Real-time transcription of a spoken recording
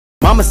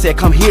mama said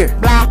come here.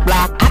 Blah,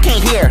 blah, I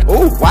can't hear.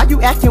 Ooh, why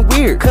you acting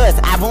weird? Cause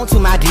I want to,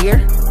 my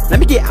dear. Let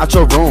me get out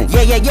your room.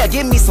 Yeah,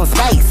 give me some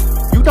space.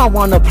 You don't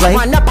wanna play?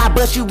 Run up, I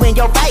bust you in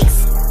your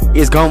face.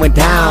 It's going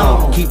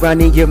down. Keep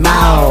running your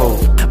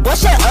mouth. Boy,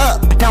 shut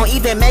up, don't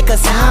even make a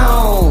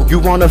sound. You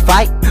wanna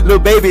fight? Little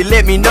baby,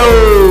 let me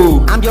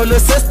know. I'm your little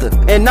sister,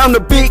 and I'm the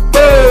big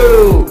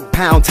boo.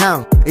 Pound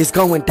Town, it's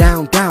going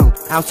down.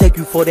 I'll take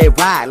you for that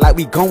ride like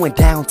we going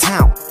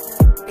downtown.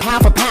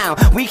 Pound for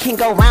pound, we can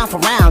go round for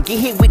round. Get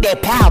hit with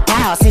that pow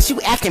pow, since you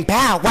acting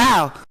pow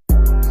wow.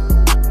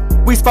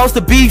 We supposed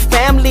to be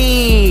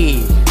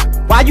family.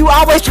 Why you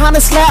always trying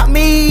to slap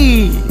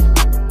me?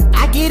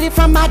 I get it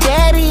from my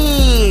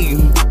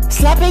daddy.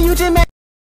 Slapping you just